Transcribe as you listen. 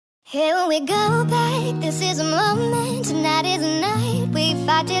Here we go back, this is a moment, tonight is a night. We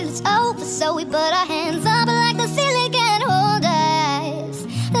fight till it's over, so we put our hands up like the ceiling can't hold us,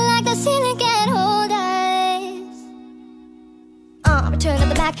 like the ceiling can't hold us. Return of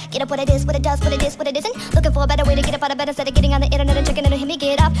the Mac, get up what it is, what it does, what it is, what it isn't. Looking for a better way to get up out of bed instead of getting on the internet and checking it. Hit me,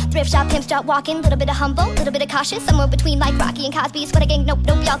 get up, thrift shop, pimp, start walking. Little bit of humble, little bit of cautious, somewhere between like Rocky and Cosby. Sweater gang, nope,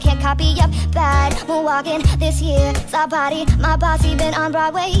 nope, y'all can't copy. Yep, bad, we're walking this year. It's our body, my bossy been on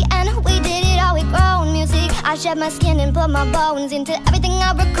Broadway, and we did it all with grown music. I shed my skin and put my bones into everything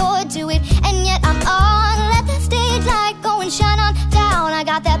I record to it, and yet I'm on. Let the stage light go and shine on down. I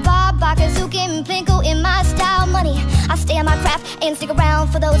got that Bob Barker, Zuki and Plinko in my style. Money, I stay on my craft and stick around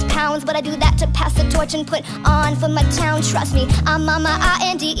for those pounds, but I do that to pass the torch and put on for my town. Trust me, I'm on my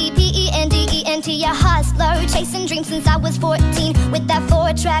INDEPENDENT, a hustler, chasing dreams since I was 14. With that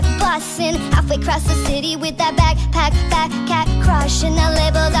 4-track bussin', halfway across the city with that backpack, fat cat crushing. The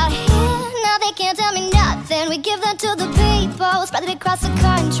labels out here, now they can't tell me nothing. We give that to the people, spread it across the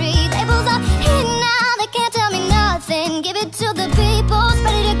country. Labels out here now, they can't tell me nothing. Give it to the people,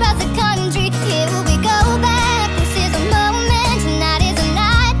 spread it across the country. Here we go back, this is a moment, tonight is a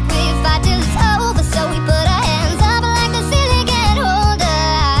night. We fight till it's over, so we put our hands up like the ceiling can't hold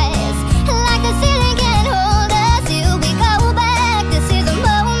us, like the ceiling can't hold us. Here we go back, this is a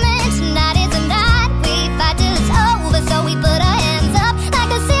moment, tonight is a night. We fight till it's over, so we put our hands up like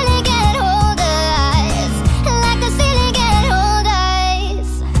the ceiling can't hold us, like the ceiling can't hold us.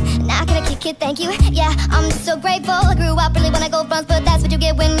 Not gonna kick it, thank you, yeah, I'm so grateful. I grew up really when I go fronts, but that's what you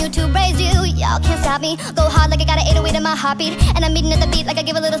get when YouTube raised you. Y'all can't stop me, go hard like I got an 808 in my heartbeat, and I'm beating at the beat like I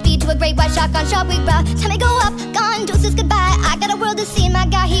give a little speed to a great white shotgun sharp weak brow. Time to go up, gone, deuces goodbye. I got a world to see, my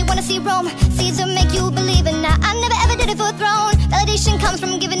guy, he wanna see Rome. Caesar make you believe it now. I never ever did it for a throne. Validation comes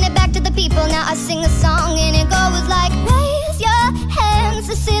from giving it back to the people. Now I sing a song and it goes like, raise your hands,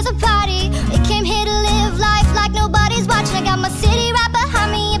 this is a party. We came here to